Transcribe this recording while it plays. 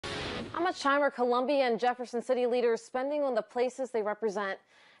How much time are Columbia and Jefferson City leaders spending on the places they represent?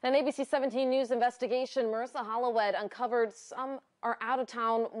 In an ABC 17 News investigation, Marissa Holloway uncovered some are out of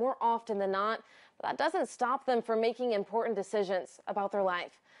town more often than not, but that doesn't stop them from making important decisions about their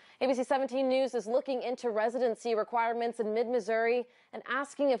life. ABC 17 News is looking into residency requirements in mid-Missouri and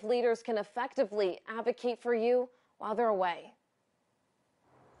asking if leaders can effectively advocate for you while they're away.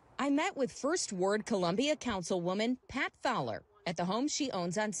 I met with First Ward Columbia Councilwoman Pat Fowler at the home she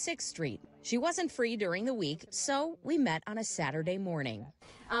owns on 6th Street. She wasn't free during the week, so we met on a Saturday morning.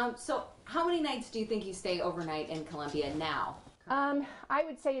 So how many nights do you think you stay overnight in Columbia now? I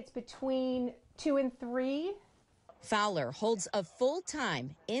would say it's between 2 and 3. Fowler holds a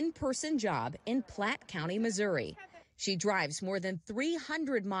full-time, in-person job in Platte County, Missouri. She drives more than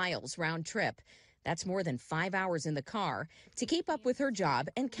 300 miles round trip. That's more than 5 hours in the car to keep up with her job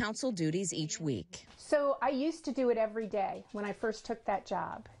and council duties each week. So I used to do it every day when I first took that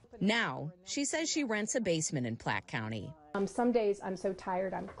job. Now, she says she rents a basement in Platte County. Some days I'm so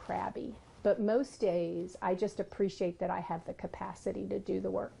tired I'm crabby, but most days I just appreciate that I have the capacity to do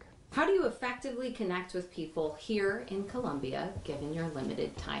the work. How do you effectively connect with people here in Columbia, given your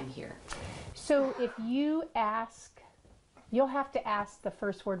limited time here? So if you ask, you'll have to ask the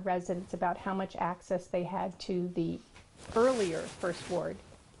First Ward residents about how much access they had to the earlier First Ward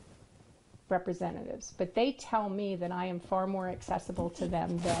representatives. But they tell me that I am far more accessible to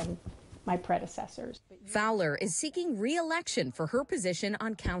them than my predecessors. Fowler is seeking re-election for her position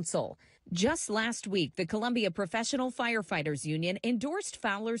on council. Just last week, the Columbia Professional Firefighters Union endorsed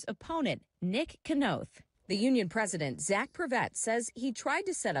Fowler's opponent, Nick Knoth. The union president, Zach Prevette, says he tried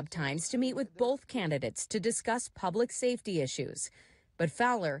to set up times to meet with both candidates to discuss public safety issues. But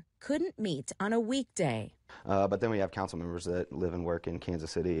Fowler couldn't meet on a weekday. But then we have council members that live and work in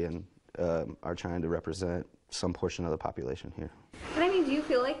Kansas City and are trying to represent some portion of the population here. And I mean, do you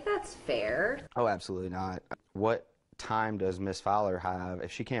feel like that's fair? Oh, absolutely not. What time does Miss Fowler have?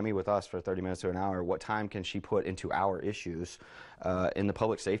 If she can't meet with us for 30 minutes to an hour, what time can she put into our issues in the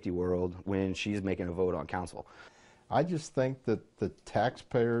public safety world when she's making a vote on council? I just think that the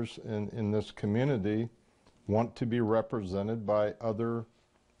taxpayers in this community want to be represented by other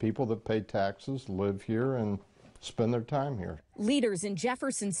people that pay taxes, live here, and spend their time here. Leaders in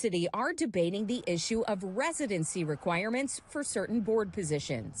Jefferson City are debating the issue of residency requirements for certain board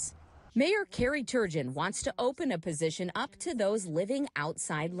positions. Mayor Carrie Turgeon wants to open a position up to those living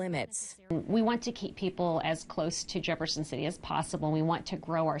outside limits. We want to keep people as close to Jefferson City as possible. We want to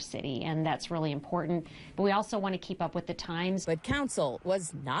grow our city, and that's really important. But we also want to keep up with the times. But council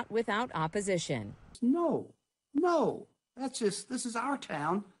was not without opposition. No, this is our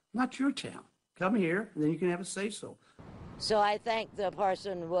town, not your town. Come here, and then you can have a say-so. So I think the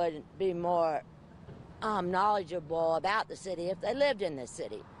person would be more knowledgeable about the city if they lived in this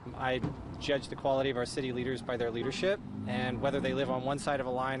city. I judge the quality of our city leaders by their leadership, and whether they live on one side of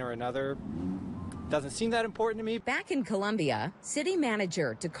a line or another doesn't seem that important to me. Back in Columbia, city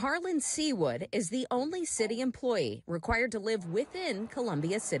manager DeCarlin Seawood is the only city employee required to live within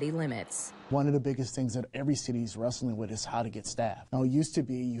Columbia city limits. One of the biggest things that every city is wrestling with is how to get staff. Now, it used to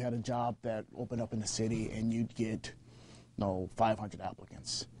be you had a job that opened up in the city and you'd get 500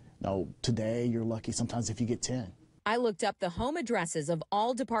 applicants. Now, today you're lucky sometimes if you get 10. I looked up the home addresses of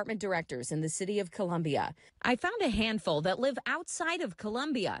all department directors in the city of Columbia. I found a handful that live outside of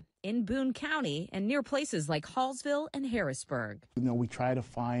Columbia, in Boone County, and near places like Hallsville and Harrisburg. We try to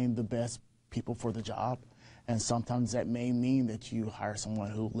find the best people for the job, and sometimes that may mean that you hire someone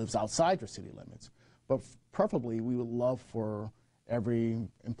who lives outside your city limits. But preferably, we would love for every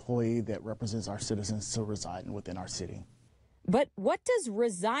employee that represents our citizens to reside within our city. But what does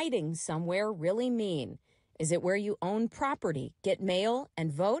residing somewhere really mean? Is it where you own property, get mail,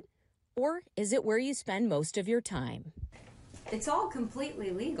 and vote? Or is it where you spend most of your time? It's all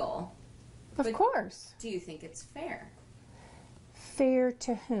completely legal. Of course. Do you think it's fair? Fair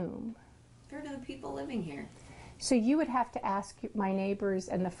to whom? Fair to the people living here. So you would have to ask my neighbors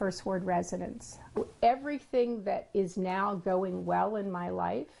and the First Ward residents. Everything that is now going well in my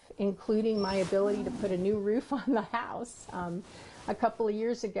life, including my ability to put a new roof on the house a couple of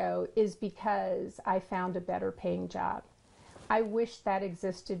years ago, is because I found a better paying job. I wish that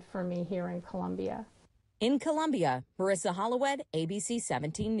existed for me here in Columbia. In Columbia, Marissa Holloway, ABC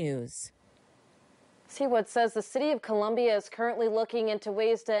 17 News. Seawood says the city of Columbia is currently looking into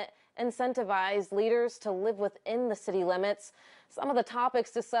ways to incentivize leaders to live within the city limits. Some of the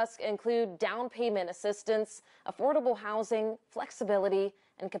topics discussed include down payment assistance, affordable housing, flexibility,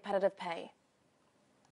 and competitive pay.